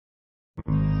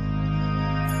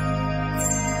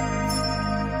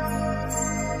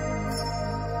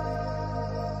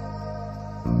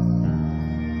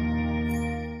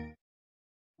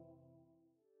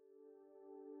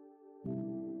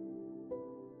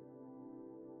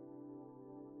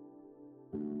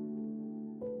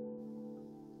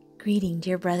Greeting,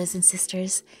 dear brothers and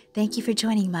sisters. Thank you for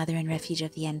joining Mother in Refuge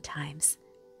of the End Times.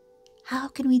 How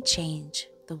can we change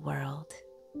the world?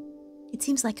 It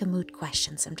seems like a moot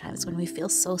question sometimes when we feel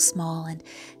so small and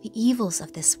the evils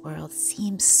of this world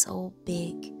seem so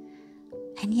big.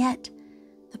 And yet,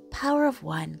 the power of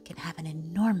one can have an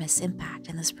enormous impact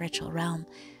in the spiritual realm.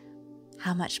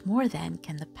 How much more then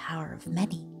can the power of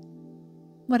many?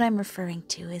 What I'm referring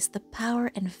to is the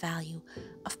power and value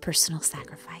of personal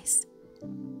sacrifice.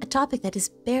 A topic that is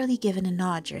barely given a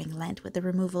nod during Lent with the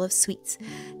removal of sweets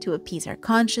to appease our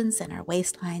conscience and our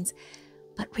waistlines.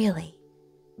 But really,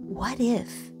 what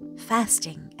if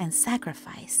fasting and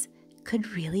sacrifice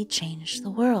could really change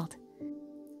the world?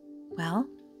 Well,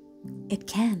 it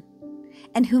can.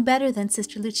 And who better than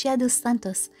Sister Lúcia dos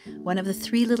Santos, one of the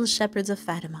 3 little shepherds of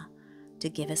Fatima, to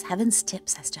give us heaven's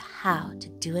tips as to how to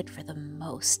do it for the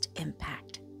most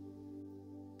impact.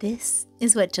 This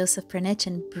is what Joseph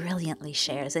Pernichin brilliantly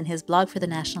shares in his blog for the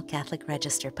National Catholic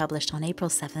Register, published on April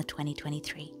 7,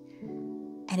 2023.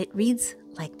 And it reads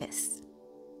like this.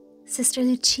 Sister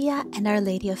Lúcia and Our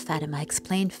Lady of Fatima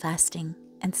explain fasting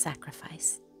and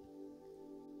sacrifice.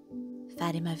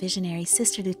 Fatima visionary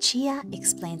Sister Lúcia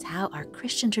explains how our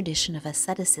Christian tradition of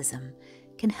asceticism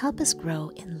can help us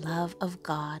grow in love of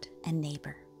God and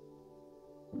neighbor.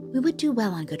 We would do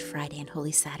well on Good Friday and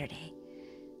Holy Saturday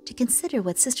to consider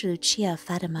what Sister Lúcia of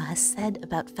Fatima has said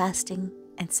about fasting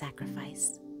and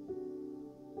sacrifice.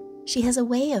 She has a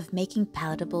way of making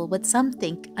palatable what some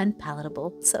think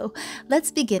unpalatable, so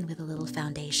let's begin with a little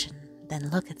foundation,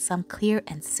 then look at some clear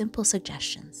and simple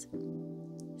suggestions.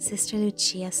 Sister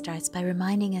Lúcia starts by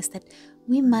reminding us that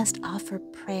we must offer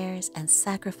prayers and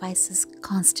sacrifices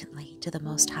constantly to the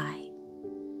Most High.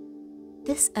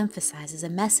 This emphasizes a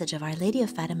message of Our Lady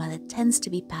of Fatima that tends to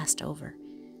be passed over,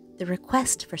 the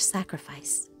request for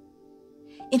sacrifice.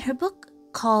 In her book,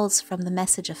 Calls from the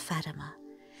Message of Fatima,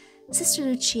 Sister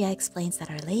Lúcia explains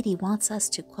that Our Lady wants us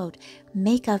to, quote,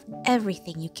 make of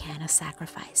everything you can a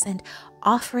sacrifice and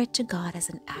offer it to God as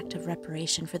an act of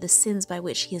reparation for the sins by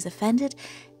which He is offended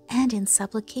and in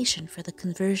supplication for the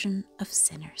conversion of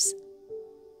sinners.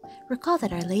 Recall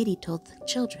that Our Lady told the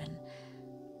children,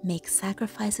 make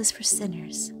sacrifices for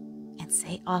sinners, and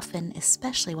say often,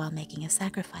 especially while making a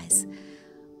sacrifice,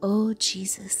 O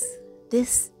Jesus,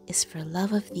 this is for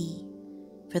love of Thee,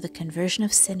 for the conversion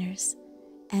of sinners,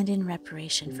 and in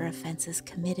reparation for offenses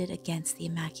committed against the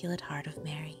Immaculate Heart of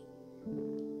Mary.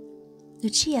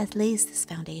 Lúcia lays this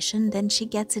foundation, then she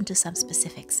gets into some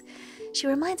specifics. She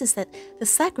reminds us that the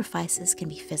sacrifices can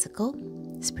be physical,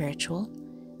 spiritual,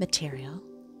 material,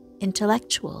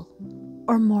 intellectual,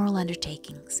 or moral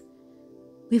undertakings.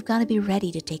 We've got to be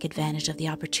ready to take advantage of the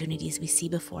opportunities we see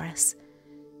before us.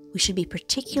 We should be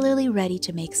particularly ready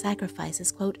to make sacrifices,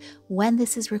 quote, when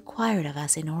this is required of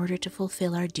us in order to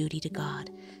fulfill our duty to God,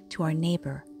 to our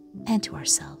neighbor, and to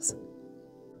ourselves.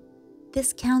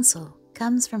 This counsel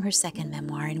comes from her second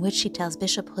memoir, in which she tells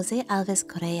Bishop José Alves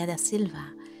Correia da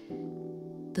Silva,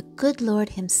 the good Lord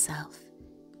Himself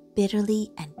bitterly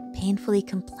and painfully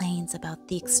complains about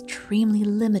the extremely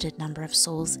limited number of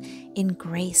souls in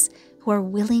grace who are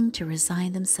willing to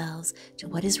resign themselves to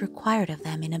what is required of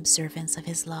them in observance of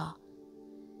His law.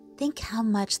 Think how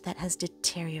much that has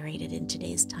deteriorated in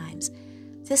today's times.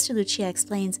 Sister Lúcia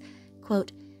explains,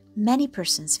 quote, many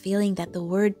persons feeling that the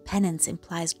word penance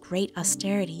implies great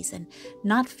austerities and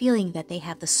not feeling that they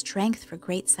have the strength for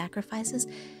great sacrifices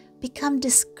become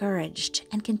discouraged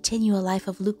and continue a life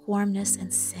of lukewarmness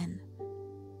and sin.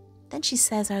 Then she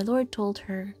says our Lord told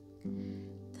her,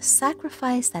 the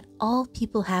sacrifice that all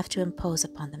people have to impose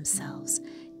upon themselves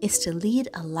is to lead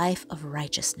a life of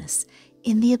righteousness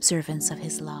in the observance of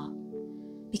His law.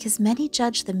 Because many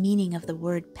judge the meaning of the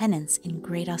word penance in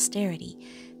great austerity,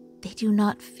 they do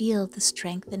not feel the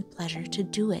strength and pleasure to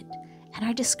do it and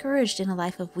are discouraged in a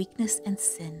life of weakness and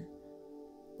sin.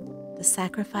 The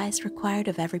sacrifice required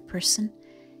of every person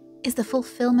is the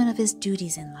fulfillment of his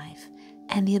duties in life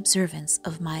and the observance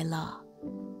of my law.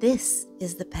 This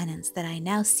is the penance that I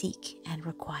now seek and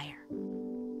require.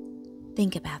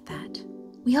 Think about that.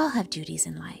 We all have duties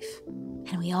in life,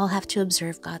 and we all have to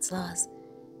observe God's laws.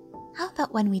 How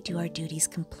about when we do our duties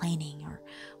complaining or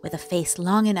with a face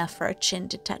long enough for our chin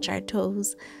to touch our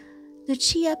toes?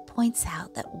 Lúcia points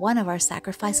out that one of our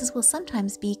sacrifices will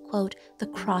sometimes be, quote, the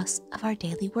cross of our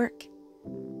daily work.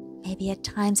 Maybe at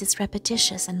times it's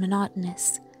repetitious and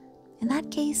monotonous. In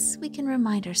that case, we can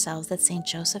remind ourselves that St.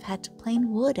 Joseph had to plane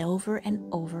wood over and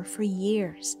over for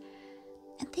years.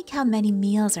 And think how many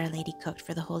meals Our Lady cooked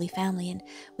for the Holy Family, and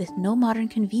with no modern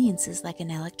conveniences like an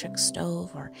electric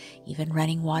stove or even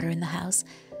running water in the house,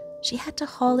 she had to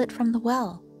haul it from the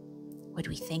well. Would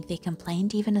we think they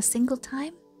complained even a single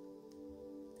time?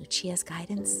 Lucia's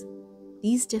guidance: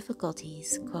 these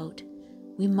difficulties, quote,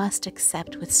 we must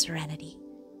accept with serenity,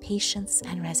 patience,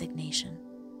 and resignation.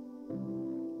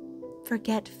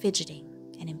 Forget fidgeting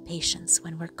and impatience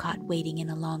when we're caught waiting in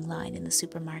a long line in the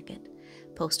supermarket,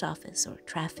 post office, or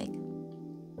traffic.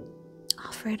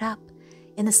 Offer it up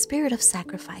in the spirit of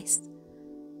sacrifice.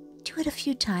 Do it a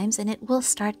few times and it will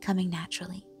start coming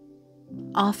naturally.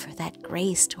 Offer that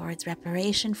grace towards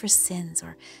reparation for sins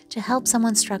or to help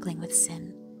someone struggling with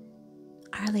sin.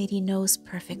 Our Lady knows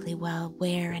perfectly well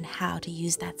where and how to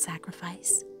use that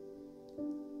sacrifice.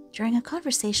 During a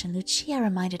conversation, Lucia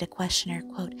reminded a questioner,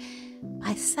 quote,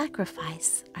 by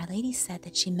sacrifice, Our Lady said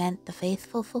that she meant the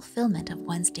faithful fulfillment of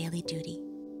one's daily duty.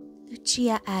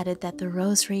 Lucia added that the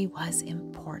rosary was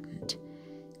important,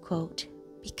 quote,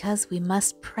 because we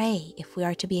must pray if we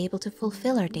are to be able to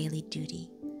fulfill our daily duty.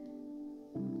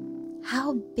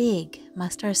 How big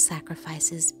must our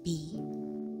sacrifices be?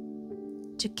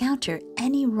 To counter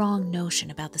any wrong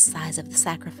notion about the size of the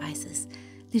sacrifices,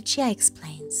 Lucia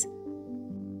explains,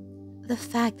 the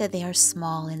fact that they are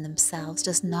small in themselves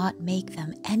does not make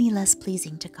them any less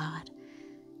pleasing to God,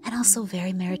 and also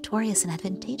very meritorious and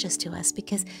advantageous to us,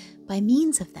 because by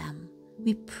means of them,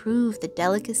 we prove the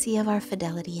delicacy of our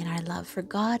fidelity and our love for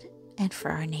God and for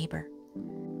our neighbor.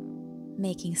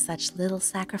 Making such little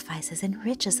sacrifices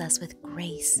enriches us with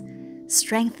grace,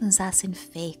 strengthens us in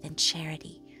faith and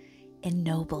charity,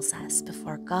 ennobles us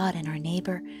before God and our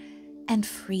neighbor, and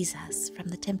frees us from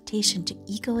the temptation to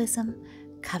egoism,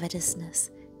 covetousness,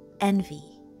 envy,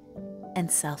 and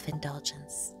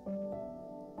self-indulgence.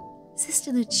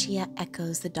 Sister Lucia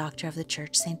echoes the doctor of the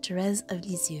Church, Saint Therese of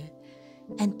Lisieux,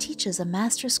 and teaches a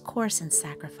master's course in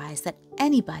sacrifice that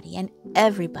anybody and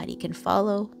everybody can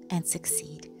follow and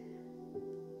succeed.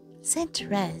 Saint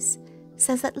Therese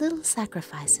says that little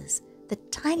sacrifices, the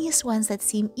tiniest ones that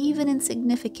seem even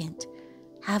insignificant,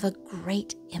 have a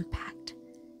great impact.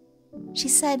 She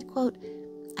said, quote,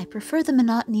 I prefer the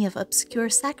monotony of obscure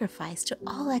sacrifice to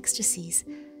all ecstasies.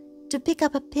 To pick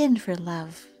up a pin for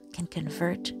love can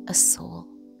convert a soul.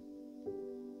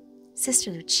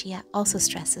 Sister Lucia also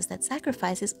stresses that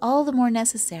sacrifice is all the more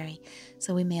necessary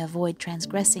so we may avoid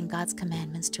transgressing God's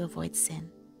commandments to avoid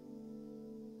sin.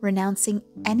 Renouncing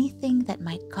anything that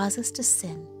might cause us to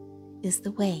sin is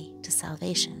the way to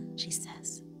salvation, she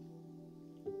says.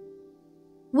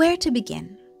 Where to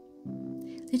begin?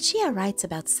 Lucia writes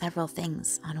about several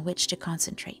things on which to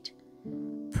concentrate: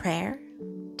 prayer,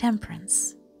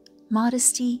 temperance,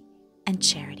 modesty, and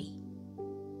charity.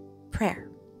 Prayer.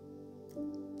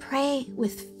 Pray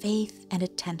with faith and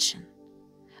attention.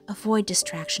 Avoid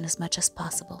distraction as much as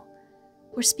possible.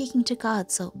 We're speaking to God,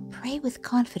 so pray with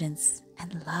confidence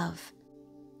and love.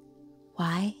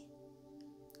 Why?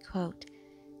 Quote,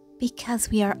 because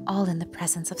we are all in the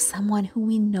presence of someone who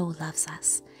we know loves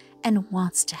us and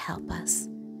wants to help us.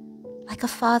 Like a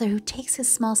father who takes his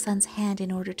small son's hand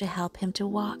in order to help him to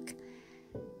walk.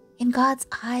 In God's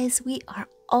eyes, we are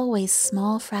always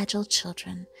small, fragile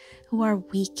children who are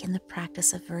weak in the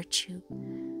practice of virtue,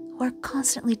 who are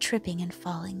constantly tripping and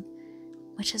falling,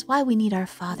 which is why we need our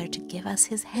Father to give us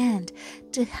his hand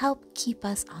to help keep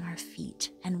us on our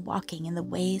feet and walking in the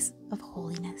ways of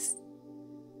holiness.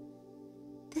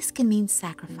 This can mean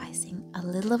sacrificing a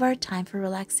little of our time for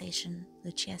relaxation,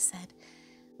 Lucia said.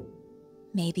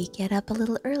 Maybe get up a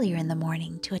little earlier in the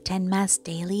morning to attend Mass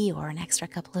daily or an extra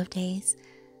couple of days.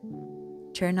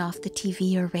 Turn off the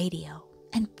TV or radio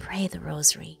and pray the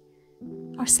rosary,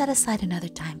 or set aside another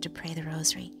time to pray the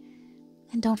rosary.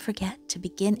 And don't forget to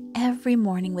begin every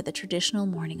morning with a traditional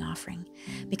morning offering,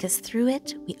 because through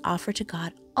it we offer to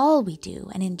God all we do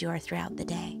and endure throughout the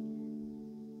day.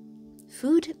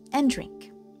 Food and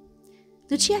drink.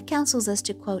 Lucia counsels us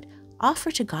to, quote,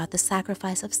 offer to God the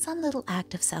sacrifice of some little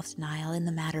act of self-denial in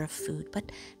the matter of food,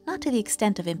 but not to the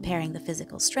extent of impairing the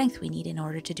physical strength we need in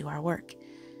order to do our work.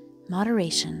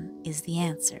 Moderation is the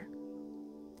answer.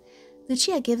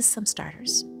 Lucia gives some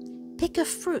starters. Pick a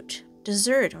fruit,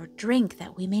 dessert, or drink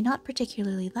that we may not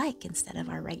particularly like instead of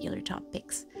our regular top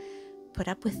picks. Put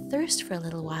up with thirst for a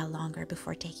little while longer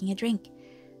before taking a drink.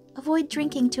 Avoid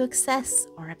drinking to excess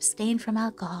or abstain from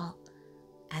alcohol.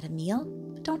 At a meal,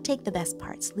 don't take the best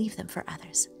parts, leave them for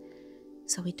others.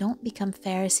 So we don't become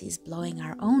Pharisees blowing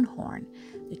our own horn,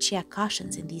 Lucia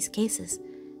cautions in these cases,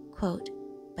 quote,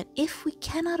 but if we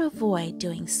cannot avoid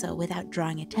doing so without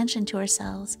drawing attention to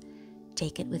ourselves,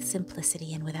 take it with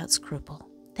simplicity and without scruple,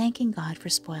 thanking God for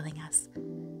spoiling us.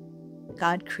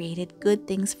 God created good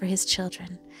things for his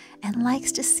children and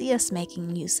likes to see us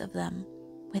making use of them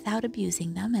without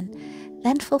abusing them and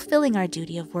then fulfilling our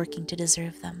duty of working to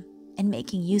deserve them. and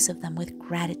making use of them with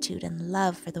gratitude and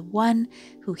love for the one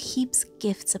who heaps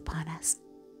gifts upon us.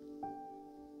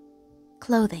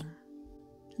 Clothing.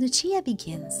 Lucia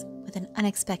begins with an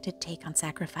unexpected take on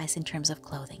sacrifice in terms of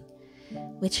clothing,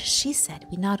 which she said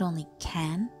we not only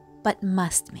can, but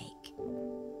must make.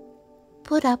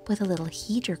 Put up with a little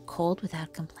heat or cold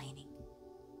without complaining.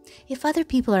 If other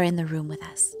people are in the room with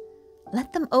us,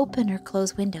 let them open or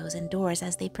close windows and doors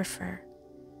as they prefer.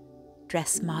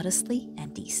 Dress modestly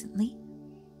and decently.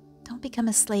 Don't become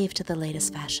a slave to the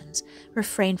latest fashions.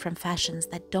 Refrain from fashions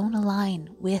that don't align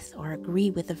with or agree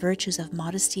with the virtues of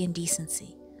modesty and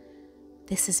decency.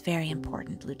 This is very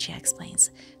important, Lucia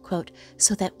explains, quote,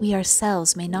 so that we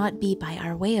ourselves may not be by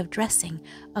our way of dressing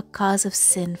a cause of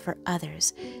sin for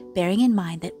others, bearing in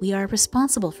mind that we are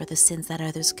responsible for the sins that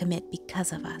others commit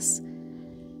because of us.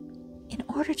 In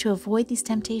order to avoid these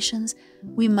temptations,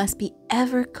 we must be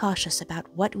ever cautious about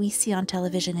what we see on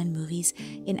television and movies,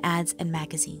 in ads and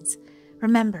magazines.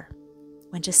 Remember,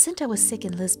 when Jacinta was sick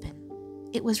in Lisbon,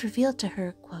 it was revealed to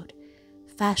her, quote,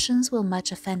 fashions will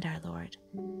much offend our Lord.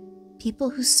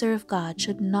 People who serve God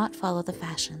should not follow the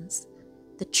fashions.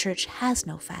 The church has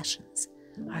no fashions.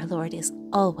 Our Lord is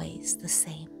always the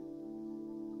same.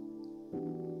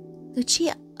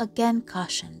 Lucia again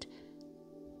cautioned,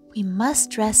 we must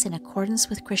dress in accordance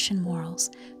with Christian morals,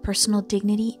 personal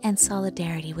dignity, and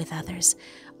solidarity with others,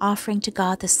 offering to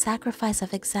God the sacrifice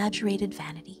of exaggerated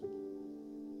vanity.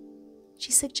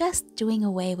 She suggests doing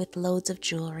away with loads of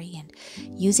jewelry and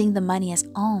using the money as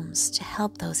alms to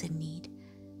help those in need.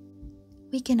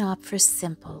 We can opt for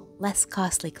simple, less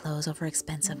costly clothes over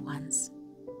expensive ones.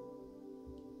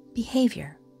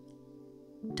 Behavior.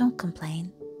 Don't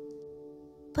complain.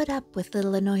 Put up with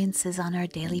little annoyances on our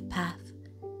daily path.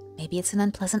 Maybe it's an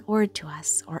unpleasant word to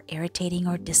us, or irritating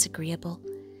or disagreeable.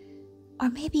 Or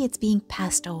maybe it's being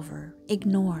passed over,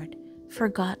 ignored,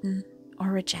 forgotten, or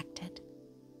rejected.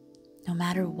 No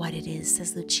matter what it is,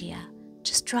 says Lucia,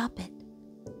 just drop it.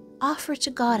 Offer it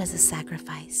to God as a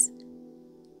sacrifice.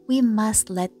 We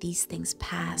must let these things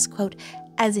pass, quote,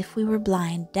 as if we were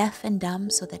blind, deaf, and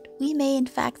dumb, so that we may in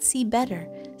fact see better,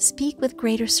 speak with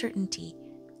greater certainty,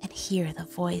 and hear the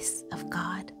voice of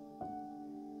God.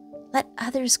 Let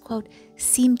others, quote,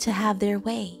 seem to have their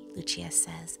way, Lucia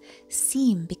says.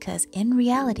 Seem because in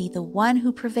reality the one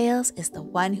who prevails is the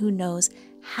one who knows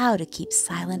how to keep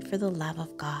silent for the love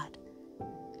of God.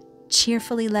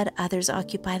 Cheerfully let others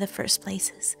occupy the first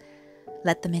places.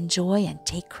 Let them enjoy and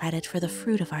take credit for the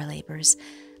fruit of our labors,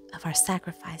 of our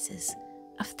sacrifices,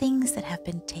 of things that have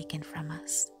been taken from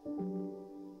us.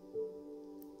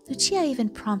 Lucia even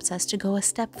prompts us to go a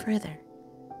step further.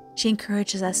 She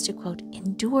encourages us to, quote,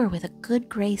 endure with a good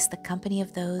grace the company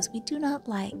of those we do not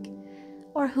like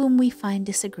or whom we find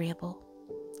disagreeable,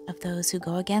 of those who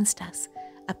go against us,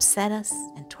 upset us,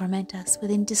 and torment us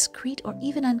with indiscreet or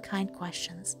even unkind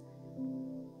questions.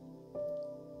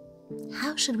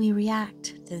 How should we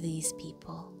react to these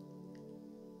people?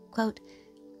 Quote,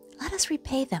 let us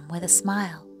repay them with a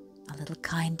smile, a little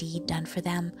kind deed done for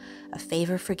them, a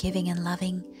favor forgiving and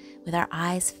loving, with our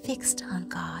eyes fixed on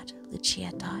God,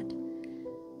 Lucia taught.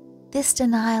 This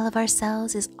denial of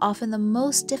ourselves is often the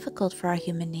most difficult for our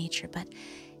human nature, but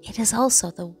it is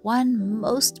also the one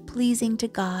most pleasing to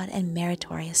God and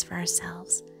meritorious for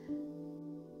ourselves.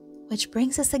 Which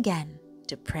brings us again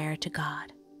to prayer to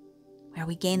God, where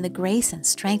we gain the grace and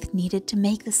strength needed to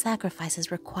make the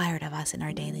sacrifices required of us in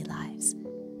our daily lives.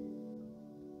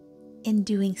 In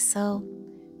doing so,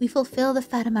 we fulfill the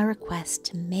Fatima request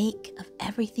to make of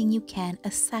everything you can a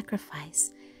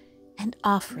sacrifice and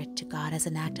offer it to God as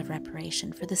an act of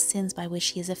reparation for the sins by which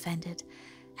He is offended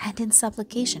and in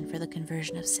supplication for the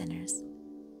conversion of sinners.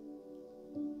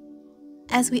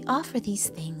 As we offer these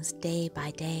things day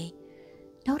by day,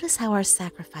 notice how our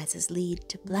sacrifices lead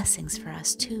to blessings for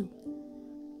us too.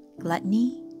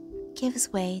 Gluttony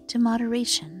gives way to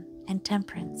moderation and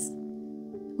temperance.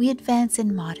 We advance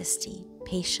in modesty,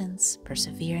 patience,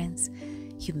 perseverance,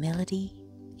 humility,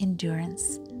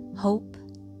 endurance, hope,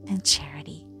 and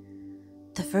charity.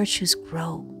 The virtues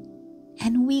grow,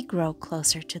 and we grow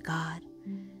closer to God,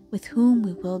 with whom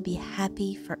we will be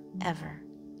happy forever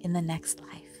in the next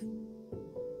life.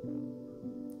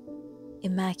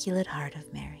 Immaculate Heart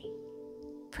of Mary,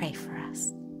 pray for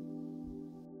us.